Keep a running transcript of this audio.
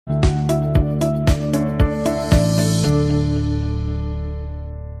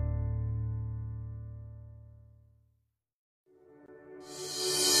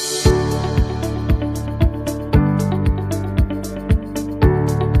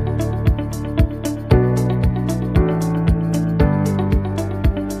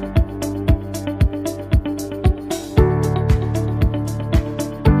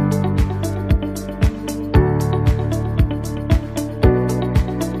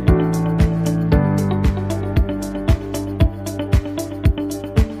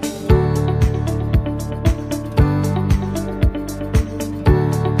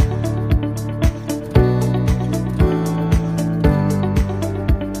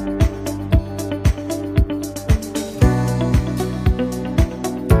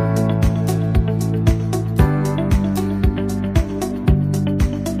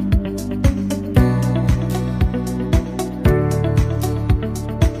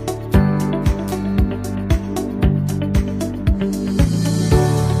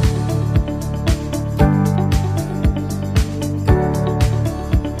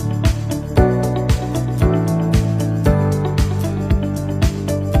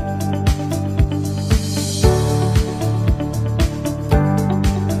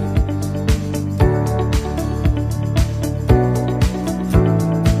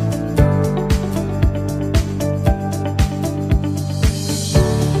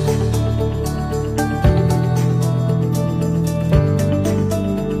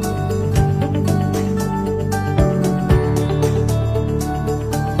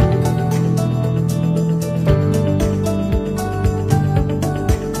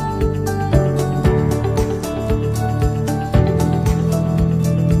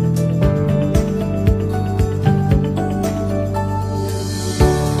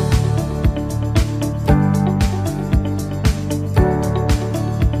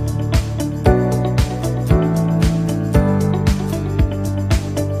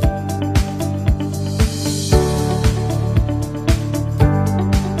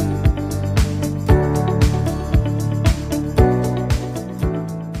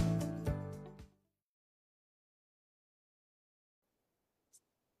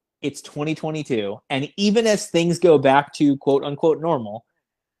It's 2022. And even as things go back to quote unquote normal,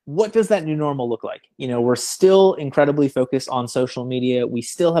 what does that new normal look like? We're still incredibly focused on social media. We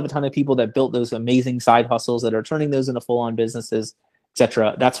still have a ton of people that built those amazing side hustles that are turning those into full-on businesses,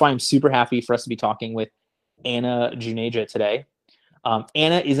 etc. That's why I'm super happy for us to be talking with Anna Juneja today.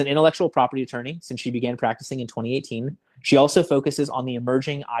 Anna is an intellectual property attorney since she began practicing in 2018. She also focuses on the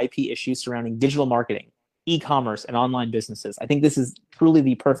emerging IP issues surrounding digital marketing, e-commerce, and online businesses. I think this is truly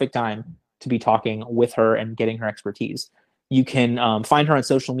the perfect time to be talking with her and getting her expertise. You can find her on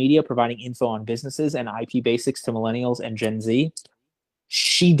social media, providing info on businesses and IP basics to millennials and Gen Z.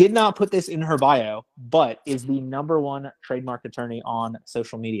 She did not put this in her bio, but is the #1 trademark attorney on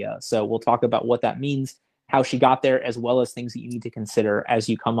social media. So we'll talk about what that means, how she got there, as well as things that you need to consider as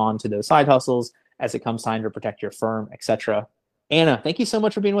you come on to those side hustles, as it comes time to protect your firm, etc. Anna, thank you so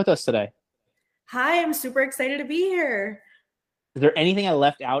much for being with us today. Hi, I'm super excited to be here. Is there anything I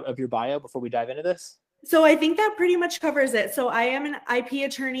left out of your bio before we dive into this? So I think that pretty much covers it. So I am an IP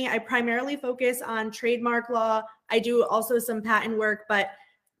attorney. I primarily focus on trademark law. I do also some patent work, but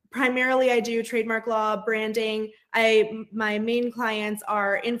primarily I do trademark law, branding. My main clients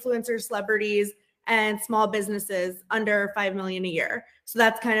are influencers, celebrities, and small businesses under 5 million a year. So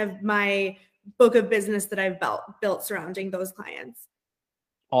that's kind of my book of business that I've built surrounding those clients.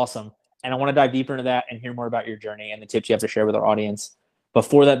 Awesome. And I want to dive deeper into that and hear more about your journey and the tips you have to share with our audience.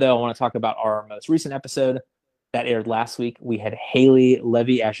 Before that, though, I want to talk about our most recent episode that aired last week. We had Haley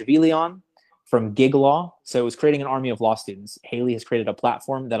Levy-Ashvili on from Gig Law. So it was creating an army of law students. Haley has created a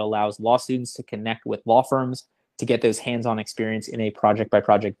platform that allows law students to connect with law firms to get those hands-on experience in a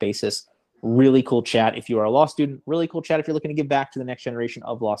project-by-project basis. Really cool chat if you are a law student. Really cool chat if you're looking to give back to the next generation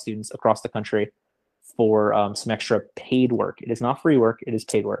of law students across the country for some extra paid work. It is not free work. It is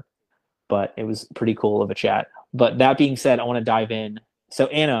paid work. But it was pretty cool of a chat. But that being said, I want to dive in. So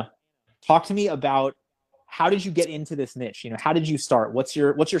Anna, talk to me about how did you get into this niche? How did you start? What's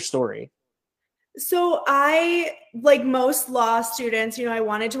your story? So I, like most law students, I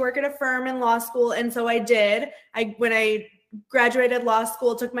wanted to work at a firm in law school. And so I did. When I graduated law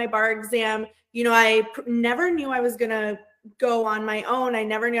school, took my bar exam, I never knew I was going to go on my own. I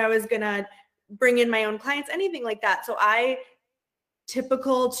never knew I was going to bring in my own clients, anything like that. So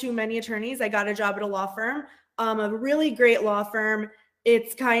typical to many attorneys, I got a job at a law firm, a really great law firm.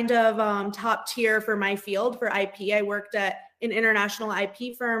 It's kind of top tier for my field for IP. I worked at an international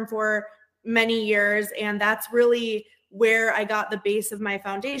IP firm for many years, and that's really where I got the base of my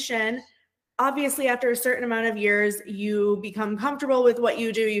foundation. Obviously, after a certain amount of years, you become comfortable with what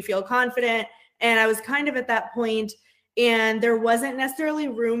you do, you feel confident, and I was kind of at that point, and there wasn't necessarily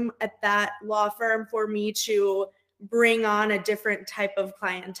room at that law firm for me to bring on a different type of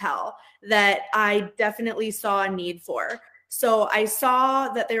clientele that I definitely saw a need for. So I saw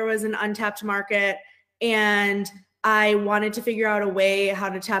that there was an untapped market, and I wanted to figure out a way how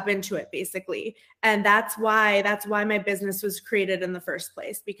to tap into it, basically. And that's why my business was created in the first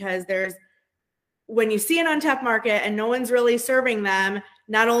place, because when you see an untapped market and no one's really serving them,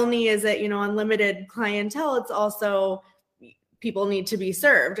 not only is it, unlimited clientele, it's also people need to be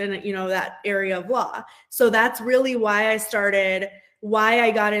served in, that area of law. So that's really why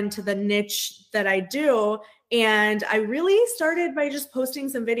I got into the niche that I do. And I really started by just posting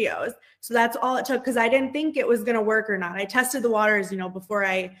some videos. So that's all it took, because I didn't think it was going to work or not. I tested the waters, before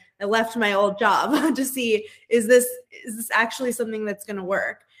I left my old job to see, is this actually something that's going to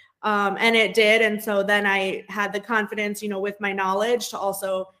work? And it did. And so then I had the confidence, with my knowledge, to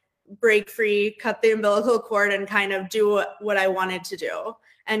also break free, cut the umbilical cord, and kind of do what I wanted to do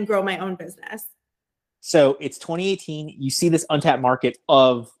and grow my own business. So it's 2018. You see this untapped market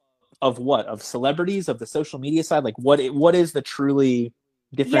of what? Of celebrities, of the social media side? Like what is the truly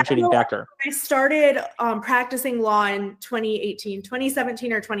differentiating factor? I started practicing law in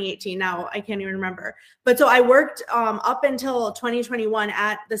 2017 or 2018. Now I can't even remember. But so I worked up until 2021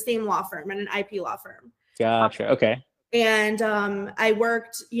 at the same law firm, at an IP law firm. Gotcha. Okay. And I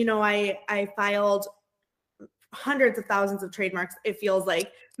worked, I filed hundreds of thousands of trademarks. It feels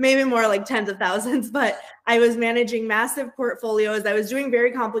like maybe more like tens of thousands, but I was managing massive portfolios. I was doing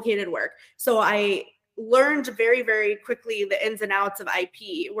very complicated work. So I learned very, very quickly the ins and outs of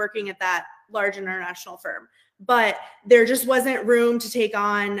IP working at that large international firm. But there just wasn't room to take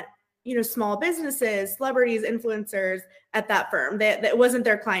on, small businesses, celebrities, influencers at that firm. That wasn't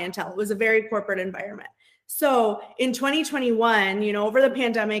their clientele. It was a very corporate environment. So in 2021, over the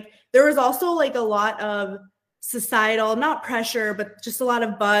pandemic, there was also like a lot of societal, not pressure, but just a lot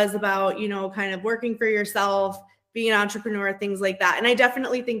of buzz about, kind of working for yourself, being an entrepreneur, things like that. And I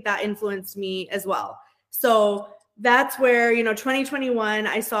definitely think that influenced me as well. So that's where, 2021,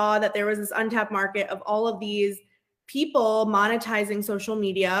 I saw that there was this untapped market of all of these people monetizing social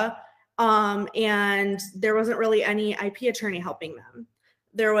media. And there wasn't really any IP attorney helping them.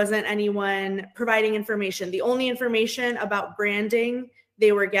 There wasn't anyone providing information. The only information about branding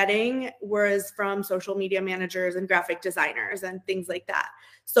they were getting was from social media managers and graphic designers and things like that.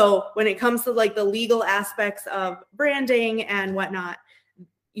 So when it comes to like the legal aspects of branding and whatnot,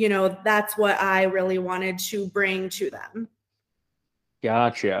 that's what I really wanted to bring to them.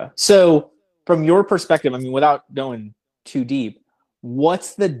 Gotcha. So from your perspective, I mean, without going too deep,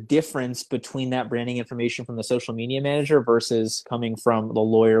 what's the difference between that branding information from the social media manager versus coming from the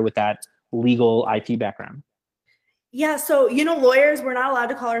lawyer with that legal IP background? Yeah. So, lawyers, we're not allowed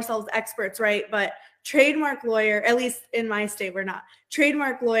to call ourselves experts, right? But trademark lawyer, at least in my state, we're not.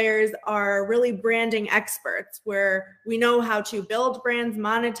 Trademark lawyers are really branding experts where we know how to build brands,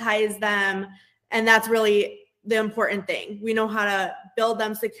 monetize them. And that's really the important thing. We know how to build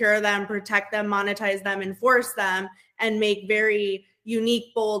them, secure them, protect them, monetize them, enforce them, and make very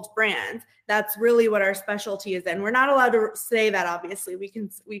unique, bold brands. That's really what our specialty is in. We're not allowed to say that, obviously. We can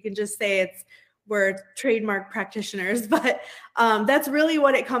just say we're trademark practitioners, but that's really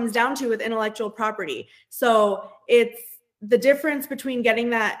what it comes down to with intellectual property. So it's the difference between getting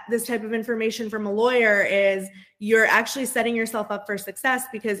this type of information from a lawyer is you're actually setting yourself up for success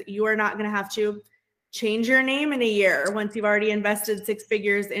because you are not going to have to change your name in a year once you've already invested 6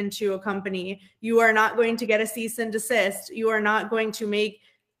 figures into a company. You are not going to get a cease and desist. You are not going to make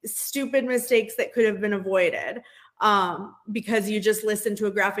stupid mistakes that could have been avoided because you just listened to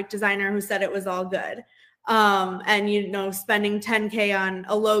a graphic designer who said it was all good. And, spending $10K on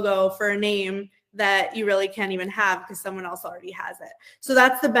a logo for a name that you really can't even have because someone else already has it. So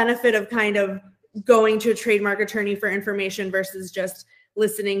that's the benefit of kind of going to a trademark attorney for information versus just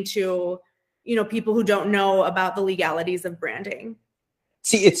listening to people who don't know about the legalities of branding.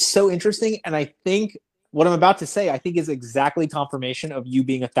 See, it's so interesting. And I think what I'm about to say, I think is exactly confirmation of you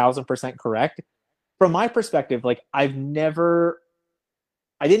being 1,000% correct. From my perspective, like I didn't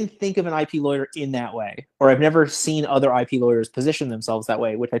think of an IP lawyer in that way, or I've never seen other IP lawyers position themselves that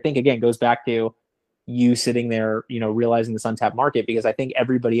way, which I think, again, goes back to you sitting there, realizing this untapped market, because I think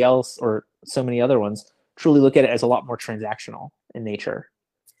everybody else or so many other ones truly look at it as a lot more transactional in nature.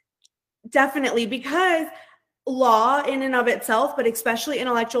 Definitely, because law in and of itself, but especially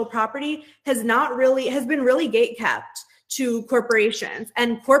intellectual property, has been really gatekept to corporations.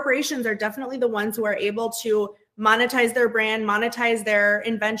 And corporations are definitely the ones who are able to monetize their brand, monetize their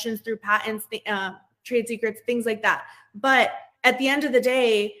inventions through patents, trade secrets, things like that. But at the end of the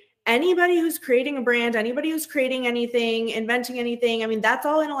day, anybody who's creating a brand, anybody who's creating anything, inventing anything, I mean, that's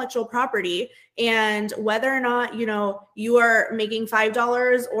all intellectual property. And whether or not, you are making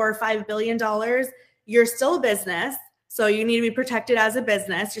 $5 or $5 billion, you're still a business. So you need to be protected as a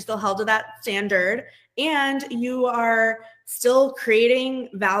business. You're still held to that standard. And you are still creating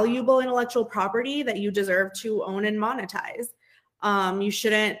valuable intellectual property that you deserve to own and monetize. You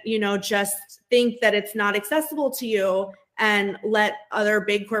shouldn't, just think that it's not accessible to you and let other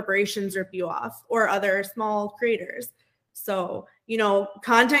big corporations rip you off or other small creators. So,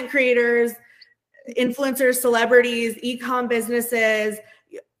 content creators, influencers, celebrities, e-com businesses,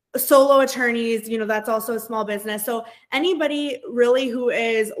 solo attorneys, that's also a small business. So anybody really who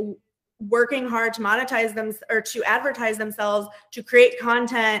is working hard to monetize them or to advertise themselves, to create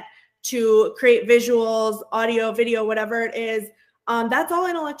content, to create visuals, audio, video, whatever it is, that's all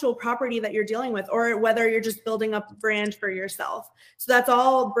intellectual property that you're dealing with, or whether you're just building up a brand for yourself. So that's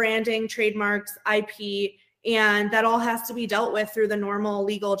all branding, trademarks, IP, and that all has to be dealt with through the normal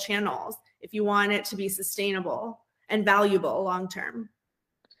legal channels if you want it to be sustainable and valuable long-term.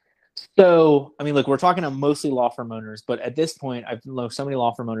 So, I mean, look, we're talking to mostly law firm owners, but at this point, I've known so many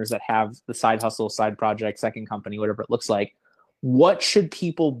law firm owners that have the side hustle, side project, second company, whatever it looks like. What should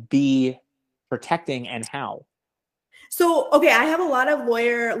people be protecting and how? So, okay, I have a lot of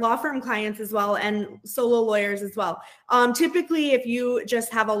law firm clients as well, and solo lawyers as well. Typically, if you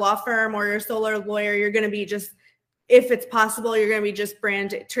just have a law firm or you're a solo lawyer, you're going to be just, if it's possible, you're going to be just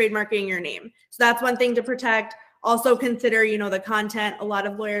trademarking your name. So that's one thing to protect. Also consider, the content. A lot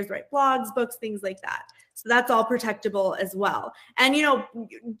of lawyers write blogs, books, things like that. So that's all protectable as well. And,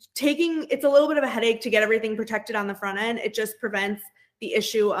 it's a little bit of a headache to get everything protected on the front end. It just prevents the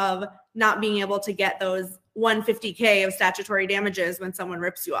issue of not being able to get those $150K of statutory damages when someone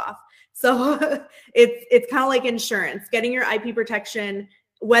rips you off. So it's kind of like insurance, getting your IP protection,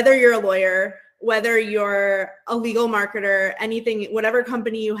 whether you're a lawyer, whether you're a legal marketer, anything, whatever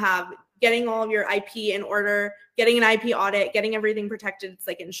company you have, getting all of your IP in order, getting an IP audit, getting everything protected. It's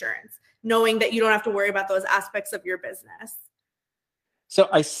like insurance, knowing that you don't have to worry about those aspects of your business. So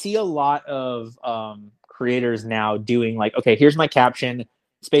I see a lot of creators now doing like, okay, here's my caption,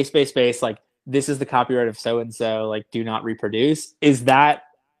 space, space, space. Like, this is the copyright of so-and-so, like, do not reproduce. Is that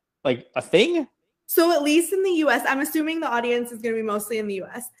like a thing? So at least in the US, I'm assuming the audience is going to be mostly in the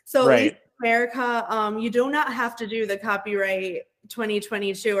US. So Right. at least in America, you do not have to do the copyright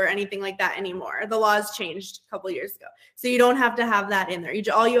 2022 or anything like that anymore. The laws changed a couple years ago. So you don't have to have that in there.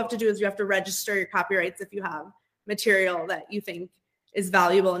 All you have to do is you have to register your copyrights if you have material that you think is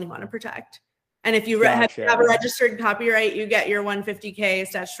valuable and you want to protect. And if you have a registered copyright, you get your 150K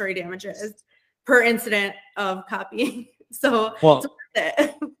statutory damages per incident of copying. So well, it's worth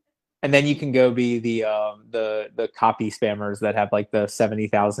it. And then you can go be the copy spammers that have like the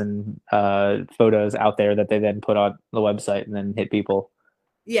 70,000 photos out there that they then put on the website and then hit people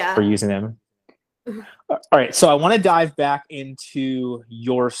for using them. All right, so I want to dive back into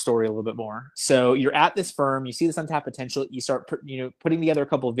your story a little bit more. So you're at this firm, you see this untapped potential, you start putting together a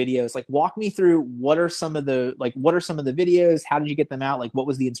couple of videos. Like, walk me through what are some of the videos? How did you get them out? Like, what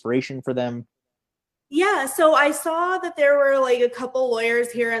was the inspiration for them? Yeah, so I saw that there were like a couple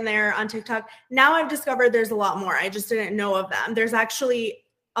lawyers here and there on TikTok. Now I've discovered there's a lot more. I just didn't know of them. There's actually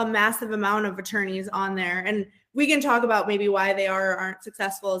a massive amount of attorneys on there, and we can talk about maybe why they are or aren't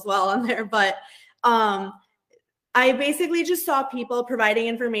successful as well on there. But I basically just saw people providing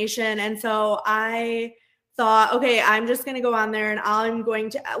information, and so I thought, okay, I'm just going to go on there and I'm going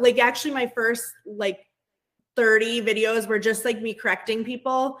to like, actually my first like 30 videos were just like me correcting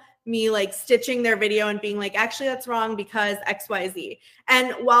people, me like stitching their video and being like, actually that's wrong because XYZ.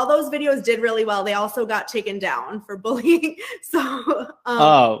 And while those videos did really well, they also got taken down for bullying. So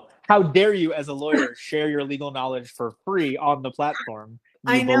oh, how dare you as a lawyer share your legal knowledge for free on the platform?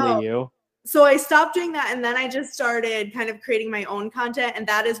 I know. Bully you. So I stopped doing that, and then I just started kind of creating my own content, and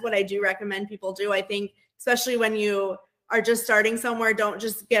that is what I do recommend people do. I think especially when you are just starting somewhere, don't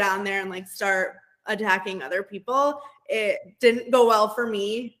just get on there and like start attacking other people. It didn't go well for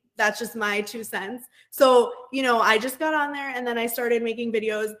me. That's just my 2 cents. So, I just got on there and then I started making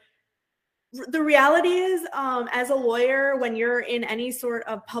videos. The reality is, as a lawyer, when you're in any sort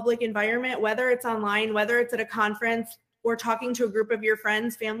of public environment, whether it's online, whether it's at a conference or talking to a group of your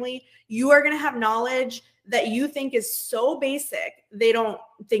friends, family, you are going to have knowledge that you think is so basic, they don't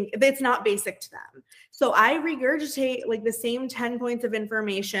think it's not basic to them. So I regurgitate like the same 10 points of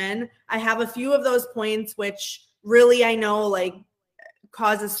information. I have a few of those points, which really I know like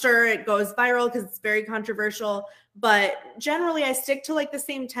cause a stir, it goes viral because it's very controversial, but generally I stick to like the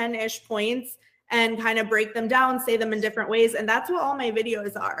same 10-ish points and kind of break them down, say them in different ways, and that's what all my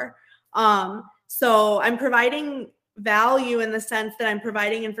videos are. So I'm providing value in the sense that I'm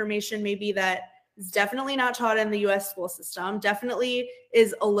providing information maybe that is definitely not taught in the US school system, definitely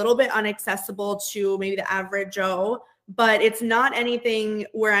is a little bit inaccessible to maybe the average Joe, but it's not anything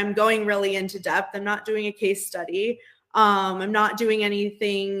where I'm going really into depth. I'm not doing a case study. I'm not doing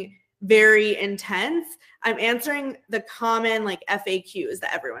anything very intense. I'm answering the common like FAQs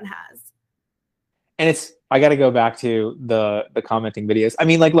that everyone has. And I got to go back to the commenting videos. I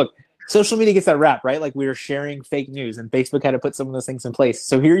mean, like, look, social media gets that rap, right? Like, we were sharing fake news and Facebook had to put some of those things in place.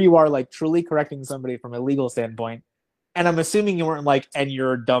 So here you are like truly correcting somebody from a legal standpoint. And I'm assuming you weren't like, and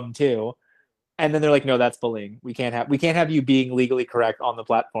you're dumb too. And then they're like, no, that's bullying. We can't have you being legally correct on the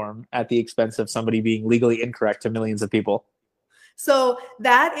platform at the expense of somebody being legally incorrect to millions of people. So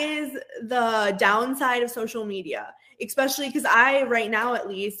that is the downside of social media, especially because right now at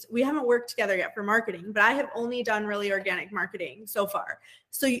least, we haven't worked together yet for marketing, but I have only done really organic marketing so far.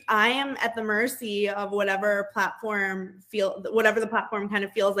 So I am at the mercy of whatever the platform kind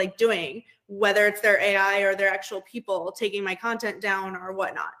of feels like doing, whether it's their AI or their actual people taking my content down or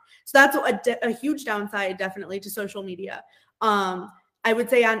whatnot. So that's a huge downside definitely to social media. I would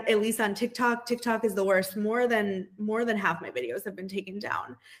say at least on TikTok is the worst. More than half my videos have been taken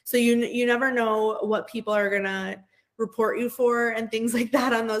down. So you never know what people are gonna report you for and things like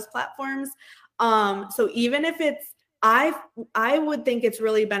that on those platforms. So even if I would think it's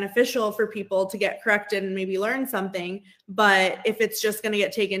really beneficial for people to get corrected and maybe learn something, but if it's just gonna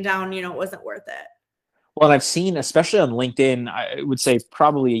get taken down, it wasn't worth it. Well, and I've seen, especially on LinkedIn, I would say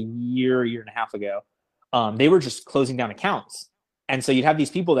probably a year and a half ago, they were just closing down accounts. And so you'd have these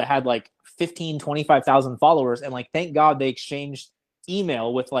people that had like 15, 25,000 followers. And like, thank God they exchanged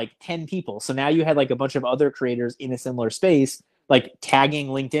email with like 10 people. So now you had like a bunch of other creators in a similar space, like tagging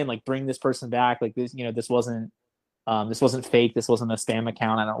LinkedIn, like bring this person back. Like this, this wasn't fake. This wasn't a spam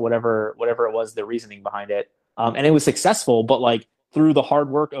account. I don't know, whatever it was, the reasoning behind it. And it was successful, but like through the hard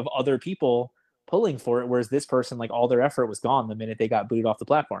work of other people pulling for it, whereas this person, like, all their effort was gone the minute they got booted off the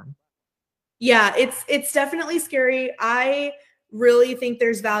platform. Yeah, it's definitely scary. I really think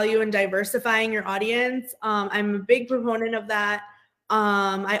there's value in diversifying your audience. I'm a big proponent of that.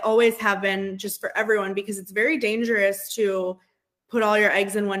 I always have been, just for everyone, because it's very dangerous to put all your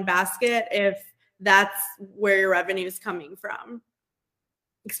eggs in one basket if that's where your revenue is coming from,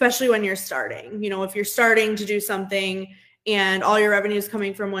 especially when you're starting. You know, if you're starting to do something and all your revenue is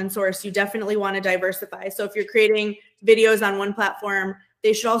coming from one source, you definitely want to diversify. So if you're creating videos on one platform,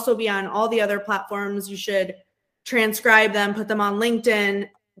 they should also be on all the other platforms. You should transcribe them, put them on LinkedIn,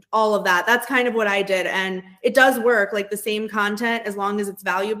 all of that. That's kind of what I did. And it does work. Like, the same content, as long as it's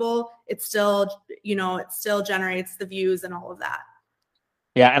valuable, it's still, you know, it still generates the views and all of that.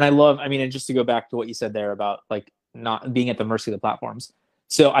 Yeah. And I mean, and just to go back to what you said there about like not being at the mercy of the platforms.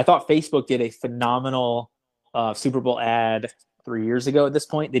 So I thought Facebook did a phenomenal Super Bowl ad 3 years ago at this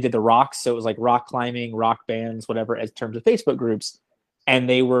point. They did the rocks. So it was like rock climbing, rock bands, whatever, in terms of Facebook groups. And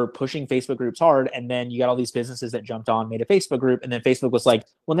they were pushing Facebook groups hard. And then you got all these businesses that jumped on, made a Facebook group. And then Facebook was like,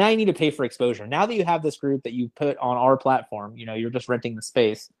 well, now you need to pay for exposure. Now that you have this group that you put on our platform, you know, you're just renting the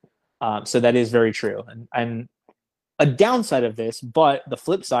space. So that is very true. And a downside of this, but the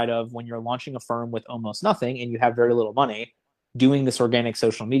flip side of when you're launching a firm with almost nothing and you have very little money, doing this organic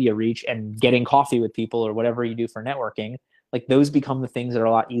social media reach and getting coffee with people or whatever you do for networking, like, those become the things that are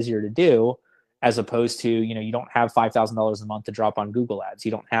a lot easier to do, as opposed to, you know, you don't have $5,000 a month to drop on Google ads.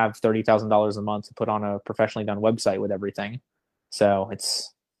 You don't have $30,000 a month to put on a professionally done website with everything. So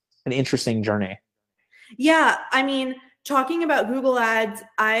it's an interesting journey. Yeah. I mean, talking about Google ads,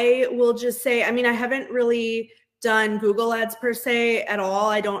 I will just say, I mean, I haven't really done Google ads per se at all.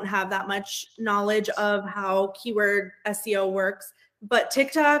 I don't have that much knowledge of how keyword SEO works, but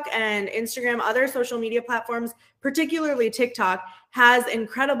TikTok and Instagram, other social media platforms, particularly TikTok, has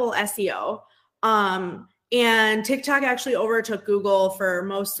incredible SEO. And TikTok actually overtook Google for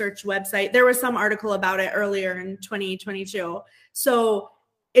most search website. There was some article about it earlier in 2022. So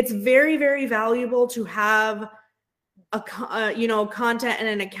it's very, very valuable to have content and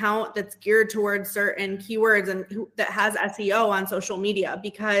an account that's geared towards certain keywords and that has SEO on social media.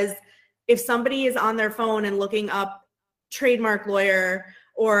 Because if somebody is on their phone and looking up trademark lawyer,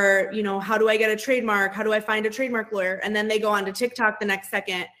 or, you know, how do I get a trademark? How do I find a trademark lawyer? And then they go on to TikTok the next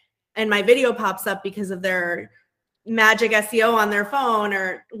second and my video pops up because of their magic SEO on their phone,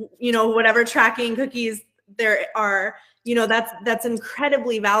 or, you know, whatever tracking cookies there are, you know, that's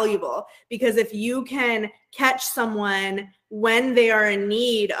incredibly valuable. Because if you can catch someone when they are in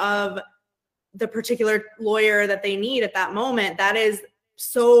need of the particular lawyer that they need at that moment, that is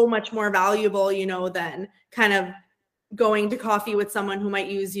so much more valuable, you know, than kind of going to coffee with someone who might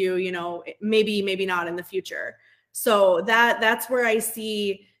use you, you know, maybe not in the future. So that's where I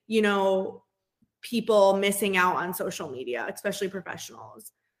see, you know, people missing out on social media, especially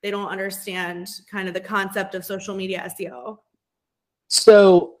professionals. They don't understand kind of the concept of social media SEO.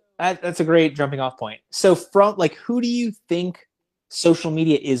 So that's a great jumping off point. So from, like, who do you think social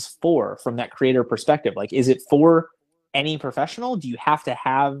media is for from that creator perspective? Like, is it for any professional? Do you have to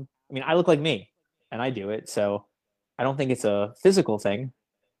have, I mean, I look like me and I do it. So I don't think it's a physical thing.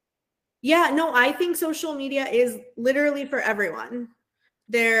 Yeah, no, I think social media is literally for everyone.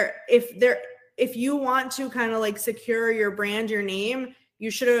 If you want to kind of like secure your brand, your name, you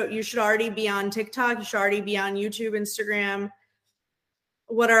should already be on TikTok. You should already be on YouTube, Instagram.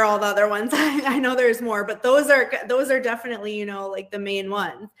 What are all the other ones? I know there's more, but those are definitely, you know, like the main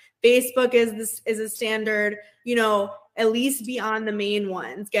ones. Facebook is a standard, you know, at least be on the main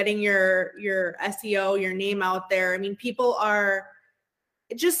ones, getting your SEO, your name out there. I mean, people are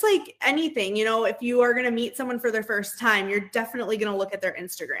just like anything, you know, if you are going to meet someone for their first time, you're definitely going to look at their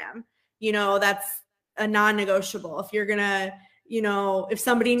Instagram. You know, that's a non-negotiable. If you're going to, you know, if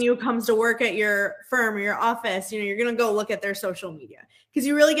somebody new comes to work at your firm or your office, you know, you're going to go look at their social media, because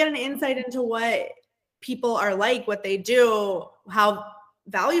you really get an insight into what people are like, what they do, how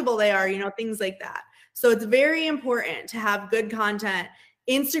valuable they are, you know, things like that. So it's very important to have good content.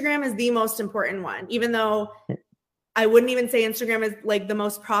 Instagram is the most important one, even though I wouldn't even say Instagram is like the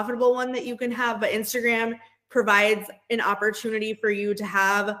most profitable one that you can have, but Instagram provides an opportunity for you to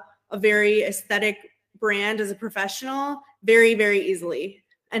have a very aesthetic brand as a professional very, very easily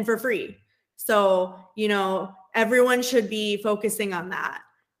and for free. So, you know, everyone should be focusing on that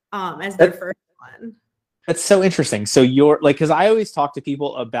as their first one. That's so interesting. So you're like, because I always talk to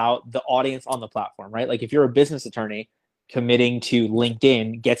people about the audience on the platform, right? Like, if you're a business attorney, committing to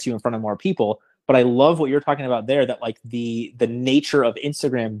LinkedIn gets you in front of more people. But I love what you're talking about there, that like the nature of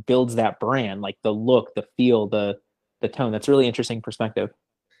Instagram builds that brand, like the look, the feel, the the tone. That's a really interesting perspective.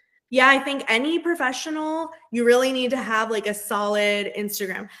 Yeah, I think any professional, you really need to have like a solid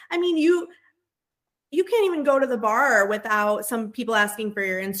Instagram. I mean, you can't even go to the bar without some people asking for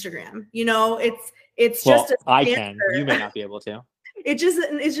your Instagram. You know, it's just Well, a I can. You may standard. not be able to. It's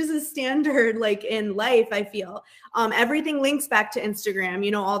just a standard like in life, I feel. Everything links back to Instagram,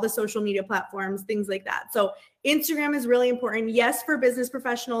 you know, all the social media platforms, things like that. So Instagram is really important. Yes, for business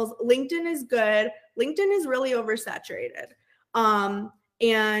professionals, LinkedIn is good. LinkedIn is really oversaturated.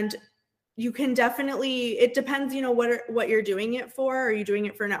 And you can definitely, it depends, you know, what you're doing it for. Are you doing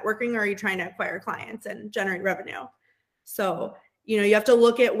it for networking, or are you trying to acquire clients and generate revenue? So, you know, you have to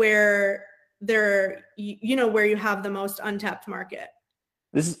look at where you know, where you have the most untapped market.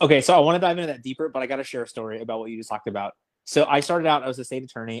 This is okay. So I want to dive into that deeper, but I got to share a story about what you just talked about. So I started out, I was a state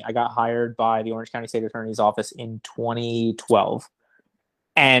attorney. I got hired by the Orange County State Attorney's Office in 2012.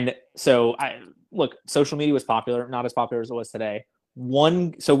 And so look, social media was popular, not as popular as it was today.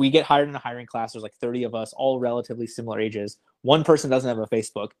 So we get hired in a hiring class. There's like 30 of us, all relatively similar ages. One person doesn't have a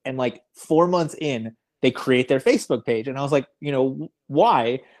Facebook. And like 4 months in, they create their Facebook page. And I was like, you know,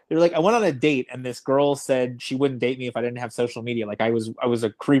 why? They're like, I went on a date and this girl said she wouldn't date me if I didn't have social media. Like I was a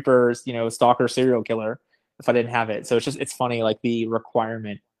creeper, you know, stalker, serial killer if I didn't have it. So it's funny, like the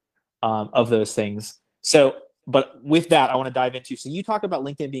requirement of those things. So, but with that, I want to dive into, so you talk about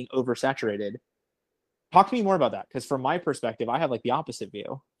LinkedIn being oversaturated. Talk to me more about that. Because from my perspective, I have like the opposite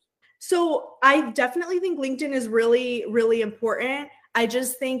view. So I definitely think LinkedIn is really, really important. I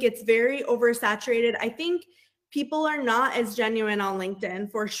just think it's very oversaturated. I think people are not as genuine on LinkedIn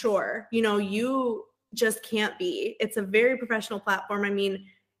for sure. You know, you just can't be. It's a very professional platform. I mean,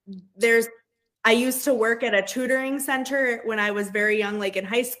 I used to work at a tutoring center when I was very young, like in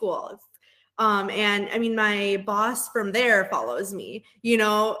high school. And I mean, my boss from there follows me, you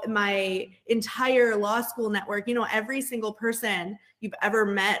know, my entire law school network, you know, every single person you've ever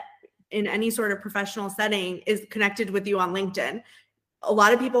met in any sort of professional setting is connected with you on LinkedIn. A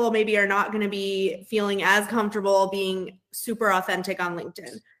lot of people maybe are not going to be feeling as comfortable being super authentic on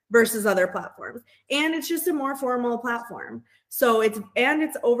LinkedIn versus other platforms. And it's just a more formal platform. So it's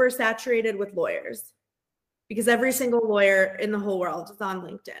oversaturated with lawyers because every single lawyer in the whole world is on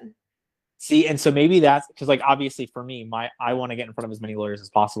LinkedIn. See, and so maybe that's because, like, obviously for me, I want to get in front of as many lawyers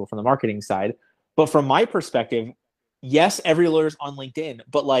as possible from the marketing side. But from my perspective, yes, every lawyer's on LinkedIn,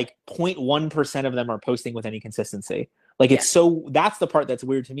 but like 0.1% of them are posting with any consistency. Like that's the part that's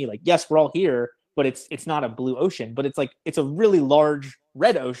weird to me. Like, yes, we're all here, but it's not a blue ocean, but it's a really large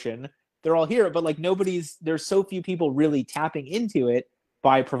red ocean. They're all here, but like there's so few people really tapping into it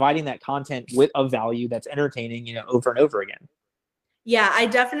by providing that content with a value that's entertaining, you know, over and over again. Yeah, I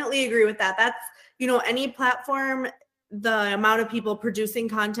definitely agree with that. That's, you know, any platform, the amount of people producing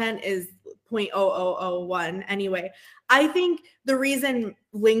content is 0.0001 anyway. I think the reason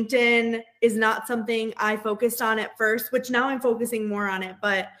LinkedIn is not something I focused on at first, which now I'm focusing more on it,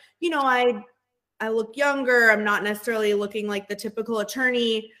 but you know, I look younger. I'm not necessarily looking like the typical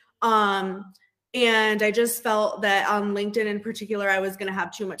attorney. And I just felt that on LinkedIn in particular, I was going to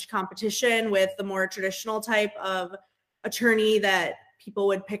have too much competition with the more traditional type of attorney that people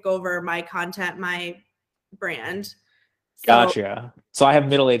would pick over my content, my brand. So, Gotcha. So I have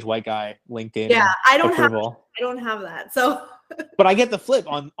middle-aged white guy LinkedIn. Yeah, I don't have that. So but I get the flip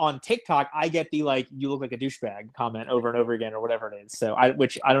on TikTok. I get the like, you look like a douchebag comment over and over again or whatever it is. So I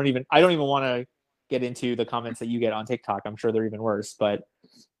don't even want to get into the comments that you get on TikTok. I'm sure they're even worse, but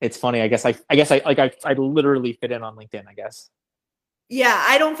it's funny. I guess I literally fit in on LinkedIn, I guess. Yeah,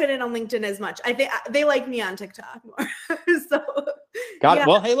 I don't fit in on LinkedIn as much. I think they like me on TikTok more. So Got it.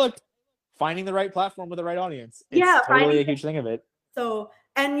 Well, hey, look, finding the right platform with the right audience. It's totally a huge thing of it. So,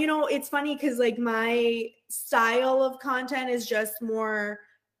 and you know, it's funny because like my style of content is just more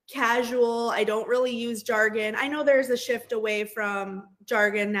casual. I don't really use jargon. I know there's a shift away from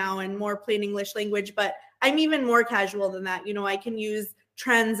jargon now and more plain English language, but I'm even more casual than that. You know, I can use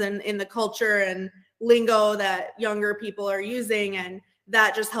trends in the culture and lingo that younger people are using, and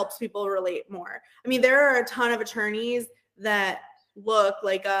that just helps people relate more. I mean, there are a ton of attorneys that look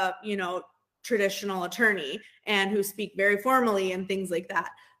like a, you know, traditional attorney and who speak very formally and things like that.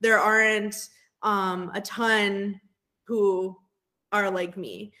 There aren't a ton who are like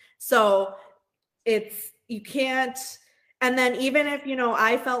me. So you can't, and then even if, you know,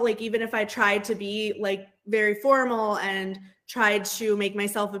 I felt like even if I tried to be like very formal and tried to make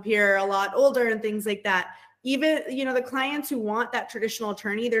myself appear a lot older and things like that, even, you know, the clients who want that traditional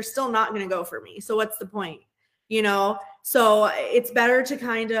attorney, they're still not going to go for me. So what's the point, you know? So it's better to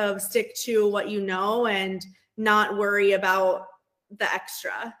kind of stick to what you know and not worry about the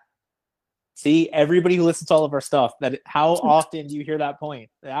extra. See, everybody who listens to all of our stuff, how often do you hear that point?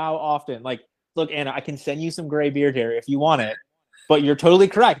 How often? Like, look, Anna, I can send you some gray beard hair if you want it, but you're totally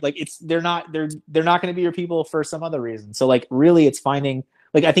correct. Like, they're not going to be your people for some other reason. So like, really, it's finding,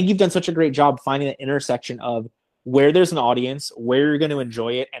 like, I think you've done such a great job finding the intersection of where there's an audience, where you're going to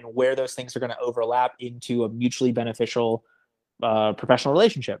enjoy it, and where those things are going to overlap into a mutually beneficial professional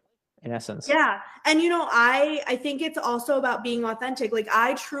relationship, in essence. Yeah. And I think it's also about being authentic. Like,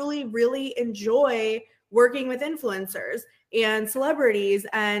 I truly really enjoy working with influencers and celebrities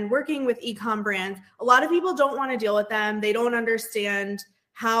and working with e-com brands. A lot of people don't want to deal with them. They don't understand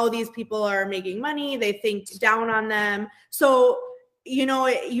how these people are making money. They think down on them. So,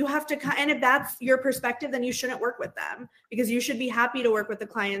 you have to, and if that's your perspective, then you shouldn't work with them, because you should be happy to work with the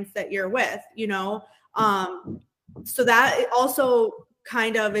clients that you're with, so that also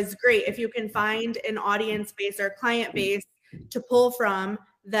kind of is great if you can find an audience base or client base to pull from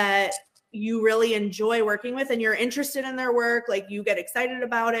that you really enjoy working with and you're interested in their work, like you get excited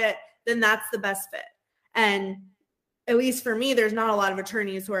about it, then that's the best fit. And at least for me, there's not a lot of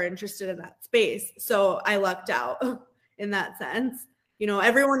attorneys who are interested in that space. So I lucked out in that sense.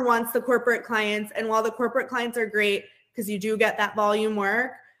 Everyone wants the corporate clients. And while the corporate clients are great because you do get that volume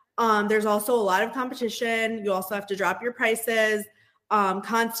work, there's also a lot of competition. You also have to drop your prices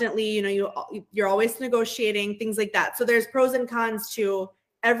constantly. You're always negotiating, things like that. So there's pros and cons to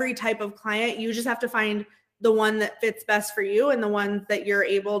every type of client. You just have to find the one that fits best for you and the ones that you're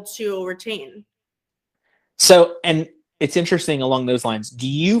able to retain. So, and it's interesting along those lines. Do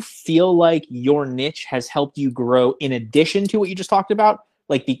you feel like your niche has helped you grow in addition to what you just talked about?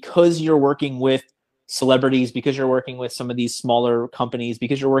 Like, because you're working with celebrities, because you're working with some of these smaller companies,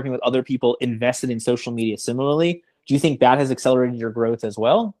 because you're working with other people invested in social media similarly, do you think that has accelerated your growth as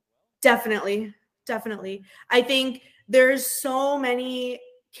well? Definitely. I think there's so many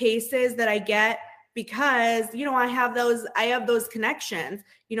cases that I get because, I have those connections.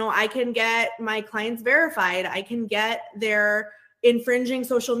 I can get my clients verified. I can get their infringing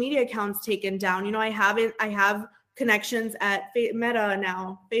social media accounts taken down. I have connections at Meta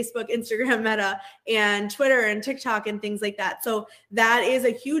now, Facebook, Instagram, Meta, and Twitter and TikTok and things like that. So that is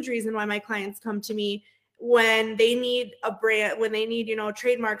a huge reason why my clients come to me when they need a brand, when they need,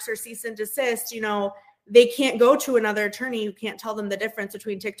 trademarks or cease and desist. They can't go to another attorney who can't tell them the difference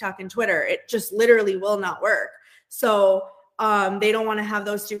between TikTok and Twitter. It just literally will not work. So they don't want to have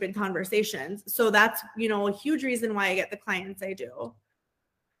those stupid conversations. So that's, a huge reason why I get the clients I do.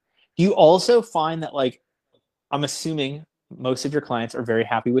 Do you also find that, like, I'm assuming most of your clients are very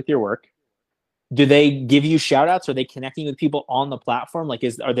happy with your work. Do they give you shout outs? Are they connecting with people on the platform? Like,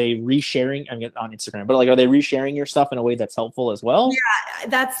 are they resharing on Instagram, but like, are they resharing your stuff in a way that's helpful as well? Yeah,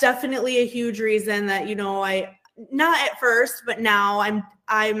 that's definitely a huge reason that, I, not at first, but now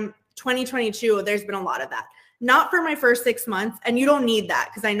I'm 2022. There's been a lot of that, not for my first 6 months. And you don't need that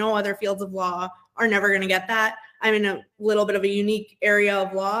because I know other fields of law are never going to get that. I'm in a little bit of a unique area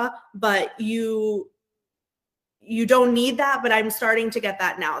of law, but you don't need that. But I'm starting to get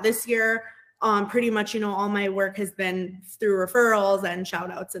that now this year. Pretty much, all my work has been through referrals and shout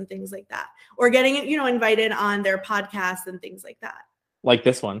outs and things like that, or getting it, invited on their podcasts and things like that. Like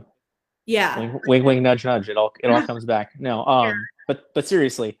this one. Yeah. Wink, wink, nudge, nudge. It all comes back. No. Yeah. But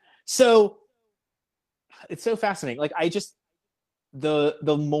seriously, so it's so fascinating. Like, I just, the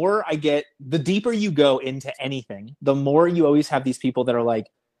more I get, the deeper you go into anything, the more you always have these people that are like,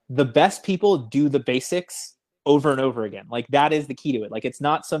 the best people do the basics over and over again. Like, that is the key to it. Like, it's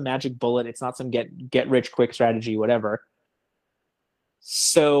not some magic bullet. It's not some get rich quick strategy, whatever.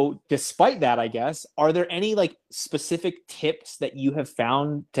 So despite that, I guess, are there any like specific tips that you have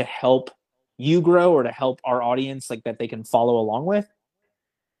found to help you grow or to help our audience, like, that they can follow along with?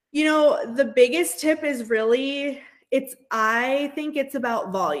 The biggest tip is really, I think it's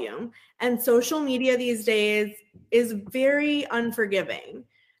about volume, and social media these days is very unforgiving.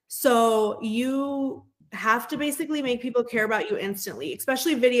 So you have to basically make people care about you instantly,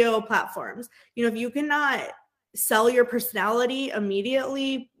 especially video platforms. If you cannot sell your personality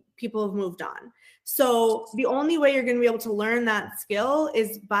immediately, people have moved on. So the only way you're going to be able to learn that skill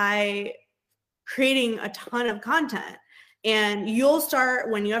is by creating a ton of content. And you'll start,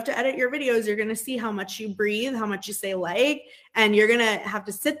 when you have to edit your videos, you're going to see how much you breathe, how much you say like, and you're going to have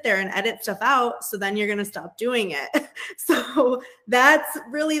to sit there and edit stuff out. So then you're going to stop doing it. So that's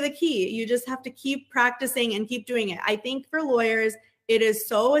really the key. You just have to keep practicing and keep doing it. I think for lawyers, it is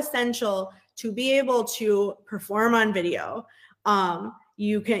so essential to be able to perform on video.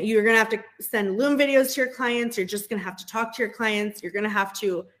 You're going to have to send Loom videos to your clients. You're just going to have to talk to your clients. You're going to have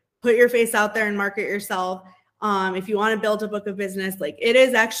to put your face out there and market yourself. If you want to build a book of business, like it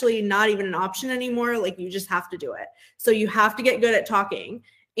is actually not even an option anymore. Like you just have to do it. So you have to get good at talking.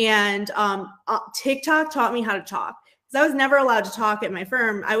 And TikTok taught me how to talk, because I was never allowed to talk at my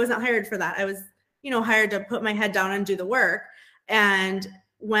firm. I wasn't hired for that. I was, hired to put my head down and do the work. And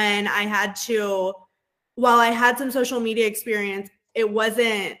when I had to, while I had some social media experience, it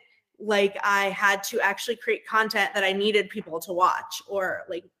wasn't like I had to actually create content that I needed people to watch or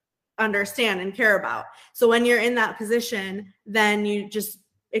like understand and care about. So when you're in that position, then you just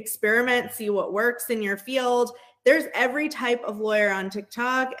experiment, see what works in your field. There's every type of lawyer on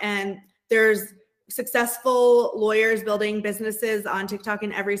TikTok, and there's successful lawyers building businesses on TikTok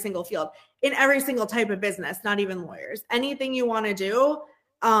in every single field, in every single type of business, not even lawyers. Anything you want to do,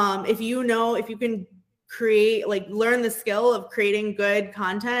 if you can create, like learn the skill of creating good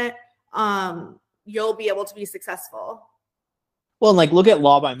content, you'll be able to be successful. Well, like look at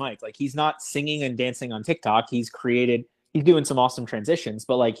Law by Mike. Like he's not singing and dancing on TikTok. He's doing some awesome transitions,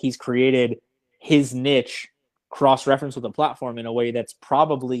 but like he's created his niche cross-reference with a platform in a way that's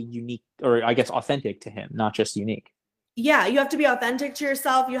probably unique, or I guess authentic to him, not just unique. Yeah, you have to be authentic to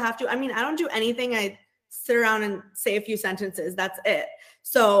yourself. You have to, I don't do anything. I sit around and say a few sentences. That's it.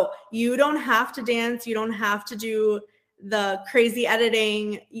 So you don't have to dance. You don't have to do the crazy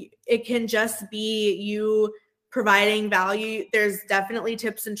editing. It can just be you providing value. There's definitely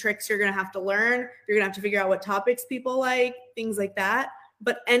tips and tricks you're going to have to learn. You're going to have to figure out what topics people like, things like that.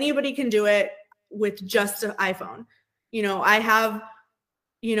 But anybody can do it with just an iPhone.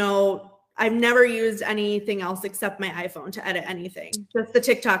 I've never used anything else except my iPhone to edit anything. Just the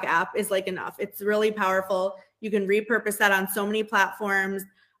TikTok app is like enough. It's really powerful. You can repurpose that on so many platforms.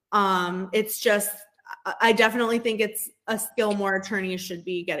 It's just, I definitely think it's a skill more attorneys should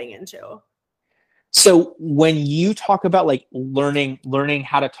be getting into. So when you talk about like learning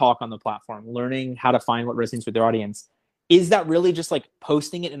how to talk on the platform, learning how to find what resonates with their audience, is that really just like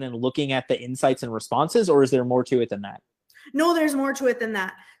posting it and then looking at the insights and responses, or is there more to it than that? No, there's more to it than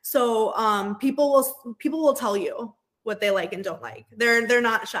that. So people will tell you what they like and don't like. They're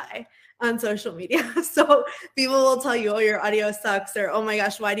not shy on social media. So people will tell you, oh, your audio sucks, or oh my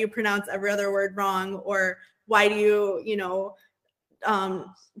gosh, why do you pronounce every other word wrong? Or why do you,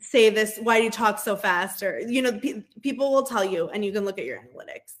 say this, why do you talk so fast? Or, people will tell you, and you can look at your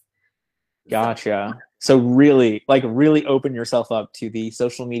analytics. Gotcha. So really open yourself up to the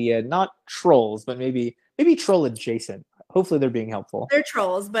social media, not trolls, but maybe troll adjacent. Hopefully they're being helpful. They're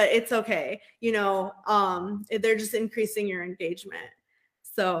trolls, but it's okay. They're just increasing your engagement.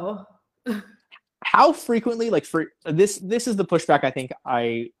 So how frequently, like for this is the pushback I think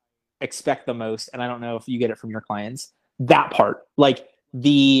I expect the most, and I don't know if you get it from your clients, that part, like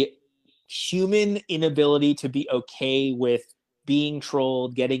the human inability to be okay with being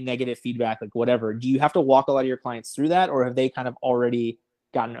trolled, getting negative feedback, like whatever. Do you have to walk a lot of your clients through that, or have they kind of already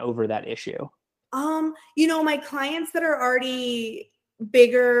gotten over that issue? My clients that are already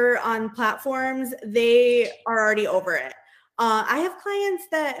bigger on platforms, they are already over it. I have clients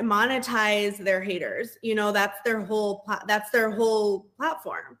that monetize their haters. That's their whole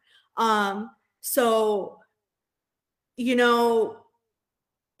platform. So,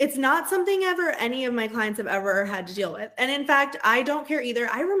 it's not something any of my clients have ever had to deal with. And in fact, I don't care either.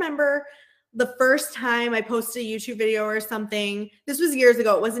 I remember the first time I posted a YouTube video or something, this was years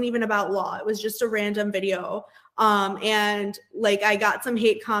ago. It wasn't even about law. It was just a random video. And like, I got some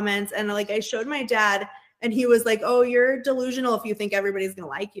hate comments, and like, I showed my dad, and he was like, oh, you're delusional if you think everybody's going to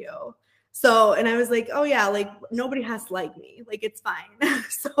like you. So, and I was like, oh yeah, like nobody has to like me. Like, it's fine.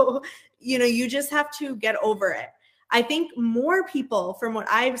 So, you just have to get over it. I think more people, from what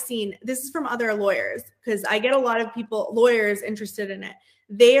I've seen, this is from other lawyers, because I get a lot of lawyers interested in it.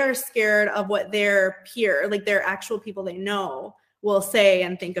 They are scared of what their peer, like their actual people they know, will say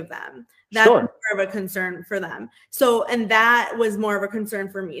and think of them. That's more of a concern for them. So, and that was more of a concern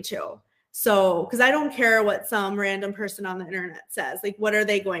for me too. So, because I don't care what some random person on the internet says. Like, what are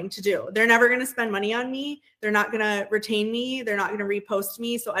they going to do? They're never going to spend money on me. They're not going to retain me. They're not going to repost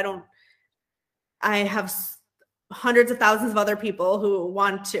me. So I have hundreds of thousands of other people who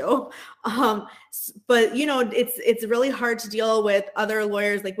want to, but it's really hard to deal with other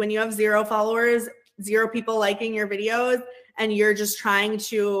lawyers. Like when you have 0 followers, 0 people liking your videos, and you're just trying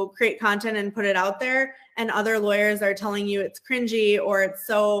to create content and put it out there, and other lawyers are telling you it's cringy or it's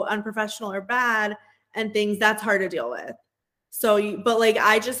so unprofessional or bad and things, that's hard to deal with. So, but like,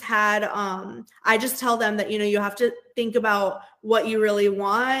 I just tell them that, you have to think about what you really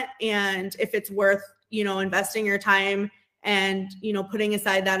want, and if it's worth investing your time and, putting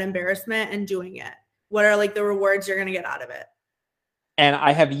aside that embarrassment and doing it. What are like the rewards you're going to get out of it? And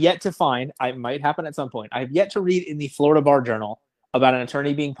I have yet to find, I might happen at some point, I have yet to read in the Florida Bar Journal about an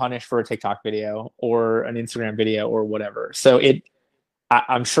attorney being punished for a TikTok video or an Instagram video or whatever. So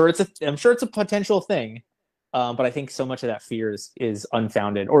I'm sure it's a potential thing, but I think so much of that fear is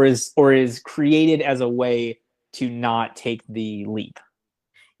unfounded, or is created as a way to not take the leap.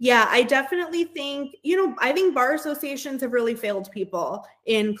 Yeah, I definitely think, I think bar associations have really failed people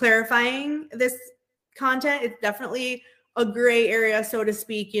in clarifying this content. It's definitely a gray area, so to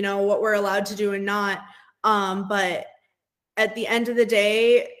speak, what we're allowed to do and not. But at the end of the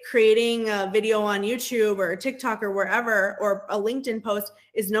day, creating a video on YouTube or TikTok or wherever, or a LinkedIn post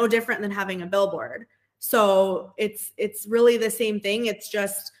is no different than having a billboard. So it's really the same thing. It's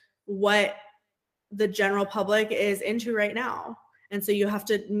just what the general public is into right now. And so you have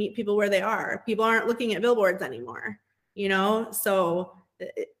to meet people where they are. People aren't looking at billboards anymore, so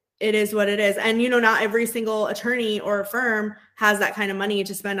it is what it is. And, not every single attorney or firm has that kind of money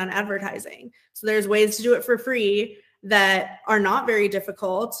to spend on advertising. So there's ways to do it for free that are not very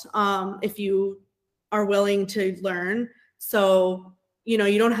difficult if you are willing to learn. So, you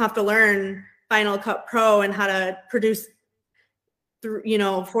don't have to learn Final Cut Pro and how to produce,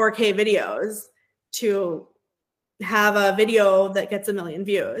 4K videos to have a video that gets 1 million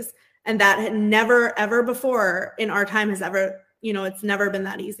views. And that had never, ever before in our time has ever, it's never been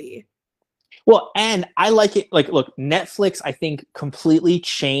that easy. Well, and I like it. Like, look, Netflix, I think, completely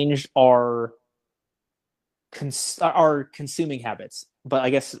changed our consuming habits. But I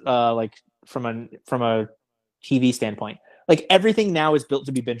guess, like from a TV standpoint, like everything now is built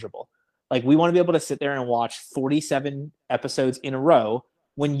to be bingeable. Like, we want to be able to sit there and watch 47 episodes in a row.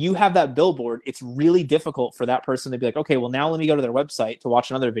 When you have that billboard, it's really difficult for that person to be like, okay, well, now let me go to their website to watch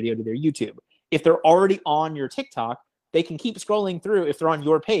another video to their YouTube. If they're already on your TikTok, they can keep scrolling through. If they're on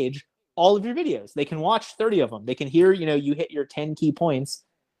your page, all of your videos, they can watch 30 of them. They can hear, you hit your 10 key points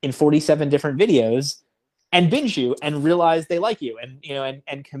in 47 different videos and binge you and realize they like you,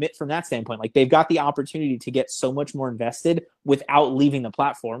 and commit from that standpoint. Like, they've got the opportunity to get so much more invested without leaving the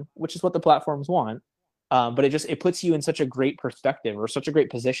platform, which is what the platforms want. But it puts you in such a great perspective, or such a great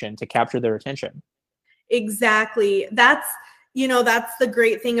position to capture their attention. Exactly. That's the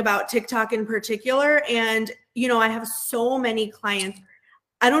great thing about TikTok in particular. And, I have so many clients.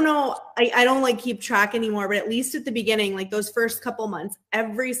 I don't know. I don't like keep track anymore, but at least at the beginning, like those first couple months,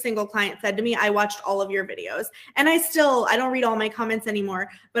 every single client said to me, I watched all of your videos. And I don't read all my comments anymore,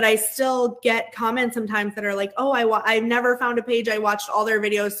 but I still get comments sometimes that are like, oh, I've never found a page. I watched all their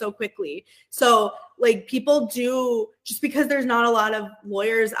videos so quickly. So like, people do, just because there's not a lot of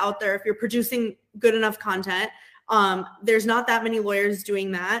lawyers out there, if you're producing good enough content, there's not that many lawyers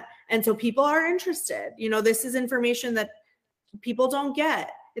doing that. And so people are interested. This is information that people don't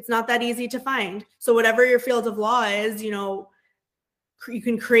get. It's not that easy to find. So whatever your field of law is, you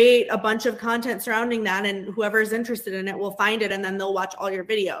can create a bunch of content surrounding that, and whoever's interested in it will find it, and then they'll watch all your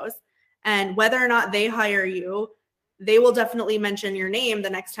videos. And whether or not they hire you, they will definitely mention your name the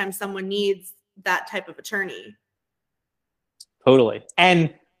next time someone needs that type of attorney. Totally.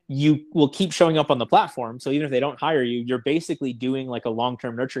 And you will keep showing up on the platform. So even if they don't hire you, you're basically doing like a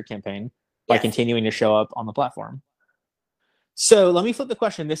long-term nurture campaign by continuing to show up on the platform. So let me flip the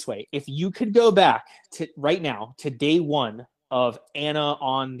question this way. If you could go back to right now to day one of Anna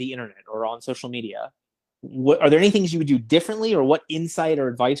on the internet or on social media, are there any things you would do differently, or what insight or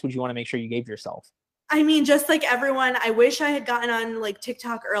advice would you want to make sure you gave yourself? I mean, just like everyone, I wish I had gotten on like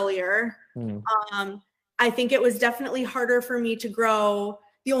TikTok earlier. I think it was definitely harder for me to grow.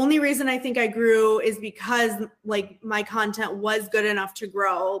 The only reason I think I grew is because like my content was good enough to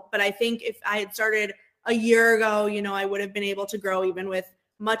grow. But I think if I had started a year ago, I would have been able to grow even with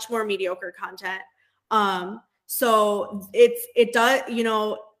much more mediocre content. So it does,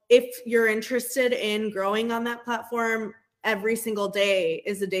 if you're interested in growing on that platform, every single day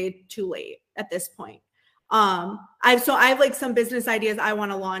is a day too late at this point. I have like some business ideas I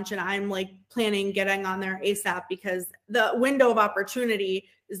want to launch, and I'm like planning getting on there ASAP, because the window of opportunity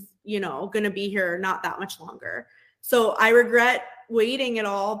is, going to be here not that much longer. So I regret waiting it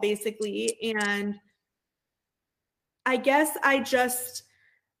all, basically. And I guess I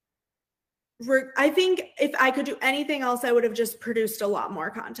think if I could do anything else, I would have just produced a lot more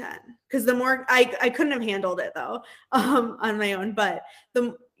content, because the more I couldn't have handled it though, on my own, but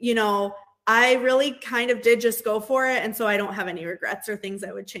I really kind of did just go for it. And so I don't have any regrets or things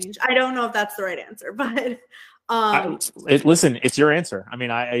I would change. I don't know if that's the right answer, but listen, it's your answer. I mean,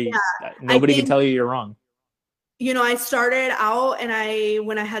 nobody can tell you you're wrong. I started out, and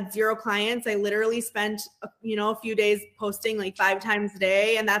when I had 0 clients, I literally spent, a few days posting like 5 times a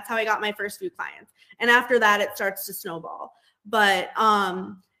day. And that's how I got my first few clients. And after that, it starts to snowball. but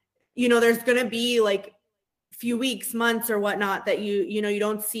you know, there's going to be like few weeks, months or whatnot that you know, you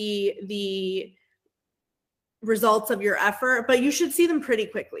don't see the results of your effort, but you should see them pretty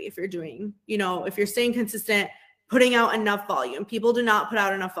quickly if you're doing, you know, if you're staying consistent, putting out enough volume. People do not put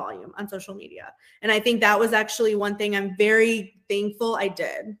out enough volume on social media. And I think that was actually one thing I'm very thankful I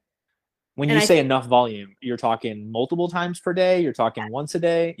did. When And you I say think enough volume, you're talking multiple times per day, you're talking once a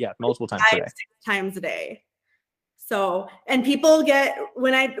day? Yeah, multiple times per day. 5-6 times a day. So, and people get,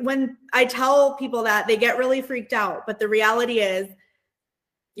 when I tell people that, they get really freaked out. But the reality is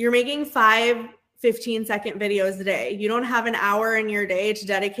you're making 5 15-second videos a day. You don't have an hour in your day to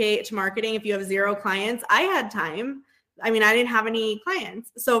dedicate to marketing if you have 0 clients. I had time. I mean, I didn't have any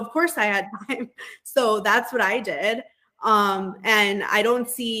clients. So of course I had time. So that's what I did. And I don't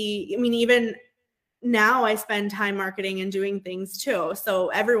see, I mean, even now I spend time marketing and doing things too. So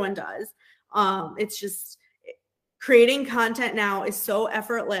everyone does. It's just creating content now is so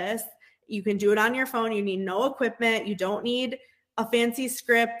effortless. You can do it on your phone. You need no equipment. You don't need a fancy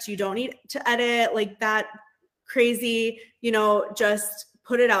script. You don't need to edit like that crazy, you know, just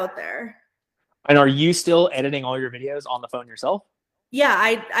put it out there. And are you still editing all your videos on the phone yourself? Yeah,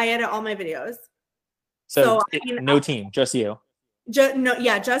 I edit all my videos. So I mean, no team, just you. Just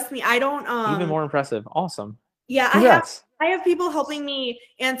me. I don't Even more impressive. Awesome. Yeah, Congrats. I have people helping me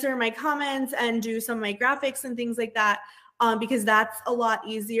answer my comments and do some of my graphics and things like that, because that's a lot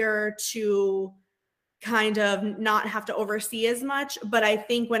easier to kind of not have to oversee as much. But I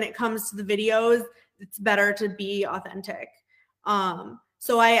think when it comes to the videos, it's better to be authentic.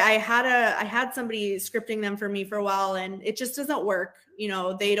 So I had somebody scripting them for me for a while, and it just doesn't work. You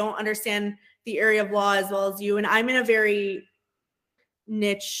know, they don't understand the area of law as well as you. And I'm in a very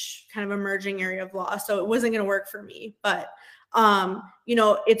niche kind of emerging area of law, so it wasn't going to work for me. But you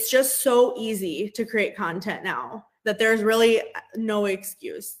know, it's just so easy to create content now that there's really no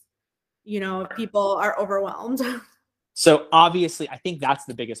excuse. You know, people are overwhelmed. So obviously, I think that's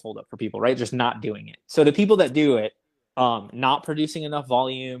the biggest holdup for people, right? Just not doing it. So the people that do it, not producing enough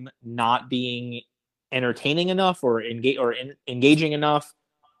volume, not being entertaining enough or engaging enough,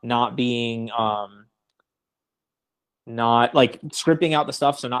 not being not like scripting out the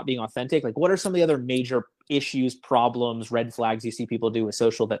stuff, so not being authentic. Like, what are some of the other major issues, problems, red flags you see people do with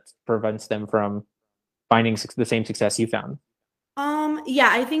social that prevents them from finding the same success you found? Yeah,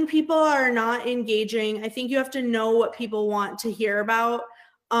 I think people are not engaging. I think you have to know what people want to hear about.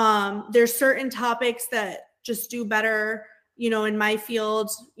 There's certain topics that just do better, you know, in my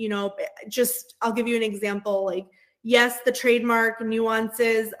field. You know, just I'll give you an example. Like, yes, the trademark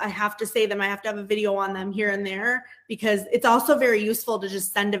nuances, I have to say them. I have to have a video on them here and there, because it's also very useful to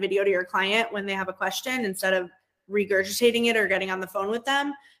just send a video to your client when they have a question instead of regurgitating it or getting on the phone with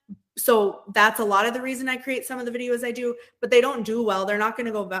them. So that's a lot of the reason I create some of the videos I do, but they don't do well. They're not going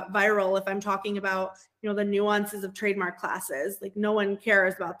to go viral if I'm talking about, you know, the nuances of trademark classes. Like, no one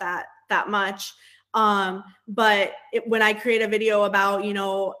cares about that much. But when I create a video about, you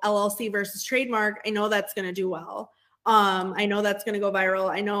know, LLC versus trademark, I know that's going to do well. I know that's going to go viral.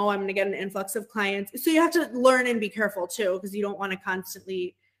 I know I'm going to get an influx of clients. So you have to learn and be careful too, because you don't want to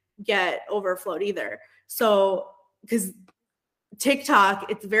constantly get overflowed either. So, because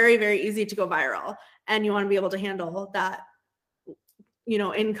TikTok, it's very, very easy to go viral, and you want to be able to handle that, you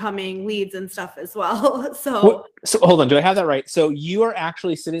know, incoming leads and stuff as well. So hold on. Do I have that right? So you are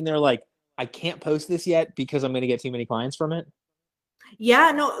actually sitting there like, I can't post this yet because I'm going to get too many clients from it?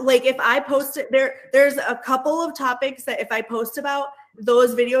 Yeah, no, like if I post it, there's a couple of topics that if I post about,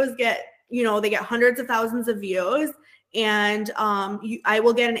 those videos get, you know, they get hundreds of thousands of views, and I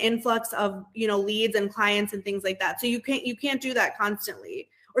will get an influx of, you know, leads and clients and things like that. So you can't do that constantly,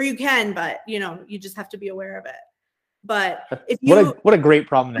 or you can, but you know, you just have to be aware of it. But if you what a great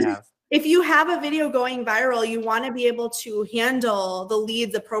problem to have. If you have a video going viral, you want to be able to handle the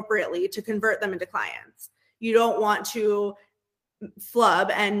leads appropriately to convert them into clients. You don't want to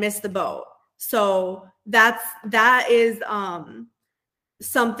flub and miss the boat. So that is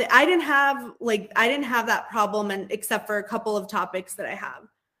something I didn't have that problem, and except for a couple of topics that I have.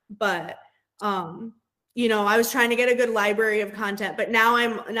 But you know, I was trying to get a good library of content, but now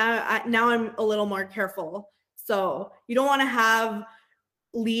I'm a little more careful. So you don't want to have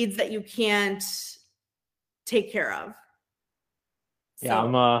leads that you can't take care of. Yeah,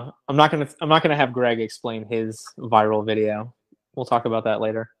 I'm not gonna have Greg explain his viral video. We'll talk about that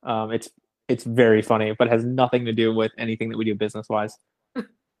later. It's very funny, but has nothing to do with anything that we do business wise.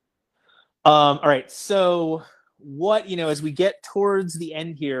 All right. So what, you know, as we get towards the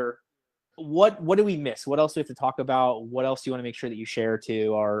end here, what do we miss? What else do we have to talk about? What else do you want to make sure that you share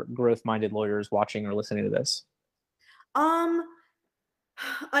to our growth minded lawyers watching or listening to this? Um,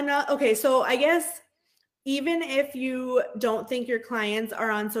 okay, so I guess even if you don't think your clients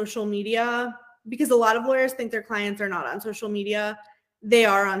are on social media, because a lot of lawyers think their clients are not on social media, they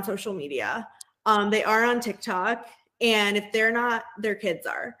are on social media. They are on TikTok, and if they're not, their kids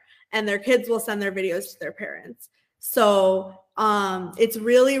are, and their kids will send their videos to their parents. So it's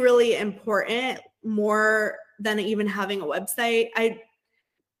really, really important, more than even having a website.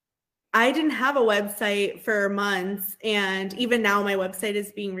 I didn't have a website for months, and even now my website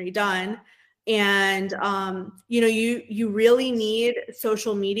is being redone. And you know, you really need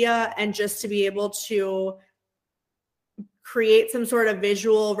social media, and just to be able to create some sort of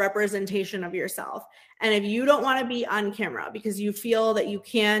visual representation of yourself. And if you don't want to be on camera because you feel that you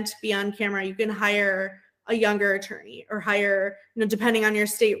can't be on camera, you can hire a younger attorney, or hire, you know, depending on your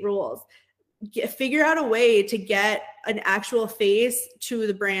state rules, figure out a way to get an actual face to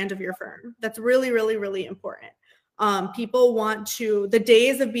the brand of your firm. That's really, really, really important. People want to, the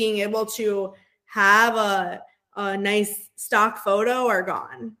days of being able to have a nice stock photo are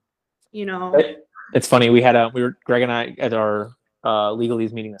gone, you know? It's funny. Greg and I at our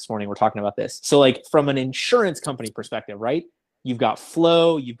legalese meeting this morning, we're talking about this. So like from an insurance company perspective, right? You've got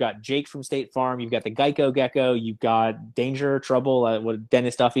Flo, you've got Jake from State Farm, you've got the Geico Gecko, you've got Danger Trouble,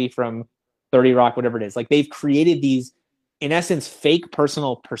 Dennis Duffy from 30 Rock, whatever it is. Like they've created these, in essence, fake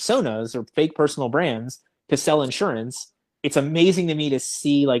personal personas or fake personal brands to sell insurance. It's amazing to me to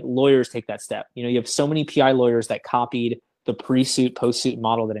see like lawyers take that step. You know, you have so many PI lawyers that copied the pre-suit, post-suit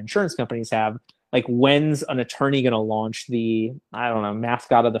model that insurance companies have. Like when's an attorney going to launch the, I don't know,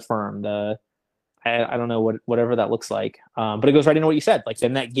 mascot of the firm, I don't know whatever that looks like. But it goes right into what you said. Like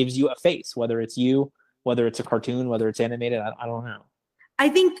then that gives you a face, whether it's you, whether it's a cartoon, whether it's animated. I don't know. I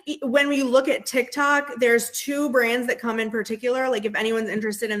think when we look at TikTok, there's two brands that come in particular. Like if anyone's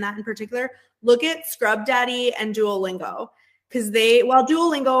interested in that in particular, look at Scrub Daddy and Duolingo, because while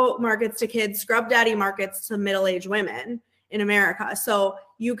Duolingo markets to kids, Scrub Daddy markets to middle-aged women in America. So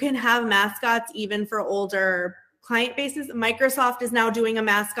you can have mascots even for older client bases. Microsoft is now doing a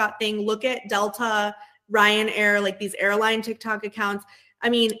mascot thing. Look at Delta, Ryanair, like these airline TikTok accounts. I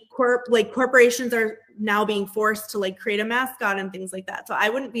mean, corporations are now being forced to like create a mascot and things like that. So I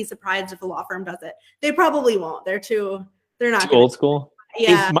wouldn't be surprised if a law firm does it. They probably won't. They're not too old school.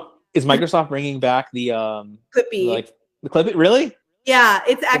 Yeah. Is Microsoft bringing back the Clippy? Like the Clippy? Really? Yeah,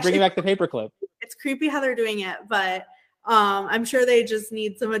 it's actually bringing back the paperclip. It's creepy how they're doing it, but I'm sure they just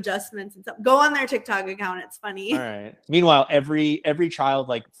need some adjustments and stuff. Go on their TikTok account. It's funny. All right. Meanwhile, every child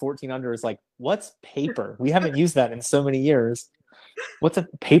like 14 under is like, what's paper? We haven't used that in so many years. What's a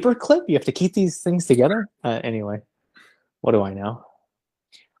paper clip? You have to keep these things together? Anyway, what do I know?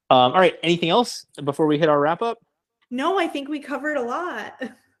 All right. Anything else before we hit our wrap up? No, I think we covered a lot.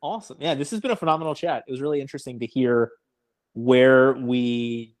 Awesome. Yeah, this has been a phenomenal chat. It was really interesting to hear where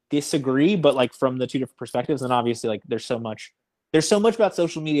we disagree, but like from the two different perspectives. And obviously, like there's so much about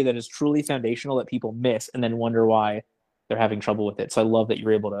social media that is truly foundational that people miss and then wonder why they're having trouble with it. So I love that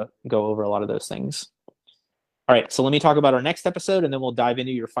you're able to go over a lot of those things. All right, so let me talk about our next episode, and then we'll dive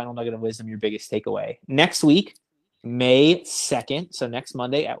into your final nugget of wisdom, your biggest takeaway. Next week, May 2nd, so next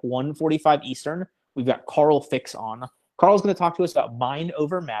Monday at 1:45 Eastern, we've got Carl Fix on. Carl's going to talk to us about mind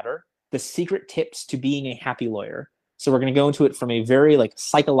over matter, the secret tips to being a happy lawyer. So we're going to go into it from a very like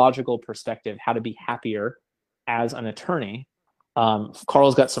psychological perspective, how to be happier as an attorney.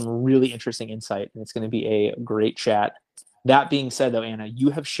 Carl's got some really interesting insight, and it's going to be a great chat. That being said, though, Anna, you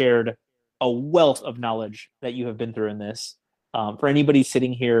have shared a wealth of knowledge that you have been through in this. For anybody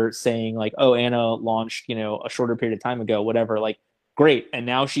sitting here saying like, oh, Anna launched, a shorter period of time ago, whatever, like, great. And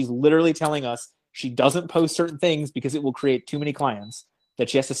now she's literally telling us she doesn't post certain things because it will create too many clients, that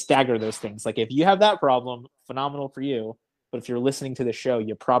she has to stagger those things. Like if you have that problem, phenomenal for you. But if you're listening to the show,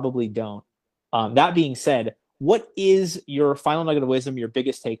 you probably don't. That being said, what is your final nugget of wisdom, your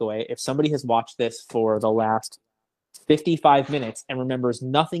biggest takeaway? If somebody has watched this for the last 55 minutes and remembers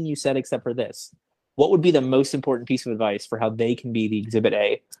nothing you said except for this, what would be the most important piece of advice for how they can be the exhibit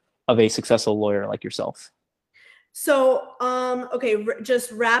A of a successful lawyer like yourself? So, okay,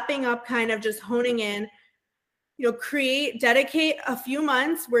 just wrapping up, kind of just honing in, dedicate a few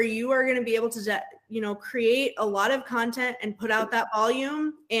months where you are going to be able to, create a lot of content and put out that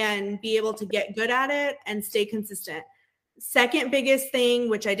volume and be able to get good at it and stay consistent. Second biggest thing,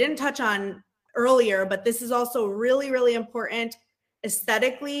 which I didn't touch on earlier, but this is also really, really important,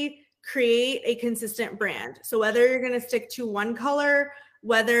 aesthetically, create a consistent brand. So whether you're going to stick to one color,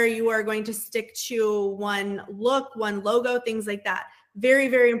 whether you are going to stick to one look, one logo, things like that, very,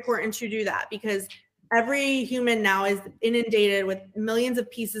 very important to do that, because every human now is inundated with millions of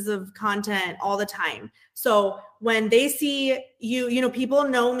pieces of content all the time. So when they see you, you know, people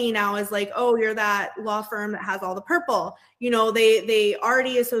know me now as like, oh, you're that law firm that has all the purple. You know, they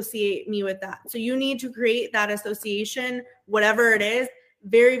already associate me with that. So you need to create that association, whatever it is,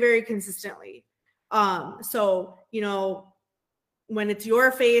 very, very consistently. So, you know, when it's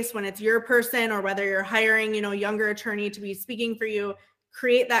your face, when it's your person, or whether you're hiring, you know, a younger attorney to be speaking for you,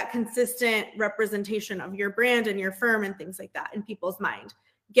 create that consistent representation of your brand and your firm and things like that in people's mind.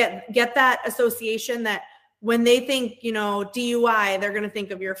 Get that association that when they think, you know, DUI, they're going to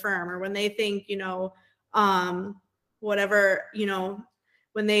think of your firm, or when they think, you know, whatever, you know,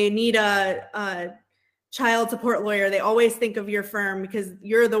 when they need a child support lawyer, they always think of your firm because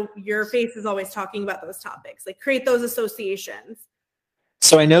your face is always talking about those topics. Like, create those associations.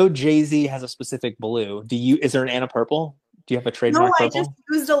 So I know Jay-Z has a specific blue. Is there an Anna purple? Do you have a trademark purple? No, I just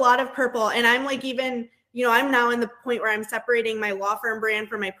used a lot of purple, and I'm like, even, you know, I'm now in the point where I'm separating my law firm brand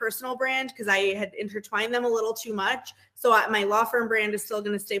from my personal brand because I had intertwined them a little too much. So my law firm brand is still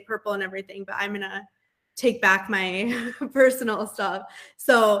going to stay purple and everything, but I'm going to take back my personal stuff.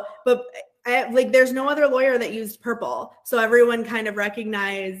 So, but like, there's no other lawyer that used purple. So everyone kind of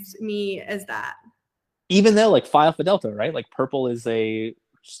recognized me as that. Even though, like, Phi Alpha Delta, right? Like, purple is a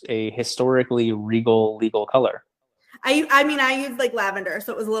historically regal legal color. I mean, I used like lavender,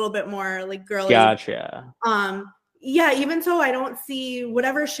 so it was a little bit more like girly. Gotcha. Yeah, even so, I don't see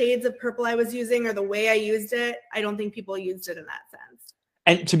whatever shades of purple I was using or the way I used it. I don't think people used it in that sense.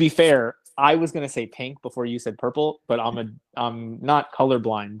 And to be fair, I was gonna say pink before you said purple, but I'm not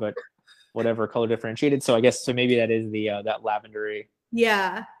colorblind, but whatever, color differentiated. So I guess maybe that is the that lavendery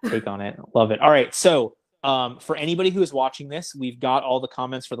take on it. Love it. All right, so for anybody who is watching this, we've got all the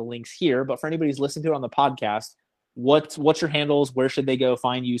comments for the links here. But for anybody who's listening to it on the podcast, what's your handles? Where should they go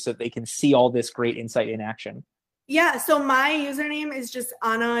find you so that they can see all this great insight in action? Yeah, so my username is just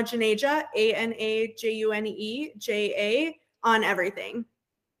Anna Juneja, ANAJUNEJA, on everything.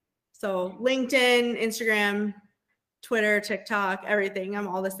 So LinkedIn, Instagram, Twitter, TikTok, everything. I'm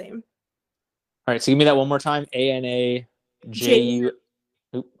all the same. All right, so give me that one more time. ANAJU.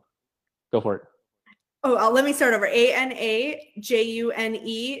 Go for it. Oh, let me start over.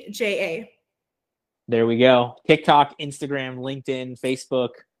 ANAJUNEJA. There we go. TikTok, Instagram, LinkedIn, Facebook,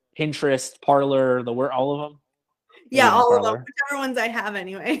 Pinterest, Parler, all of them. Yeah, all of them. Whichever ones I have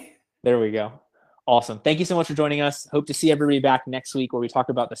anyway. There we go. Awesome. Thank you so much for joining us. Hope to see everybody back next week where we talk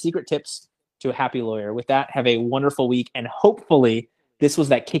about the secret tips to a happy lawyer. With that, have a wonderful week. And hopefully this was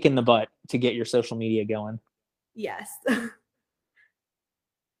that kick in the butt to get your social media going. Yes. All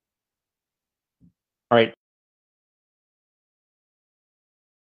right.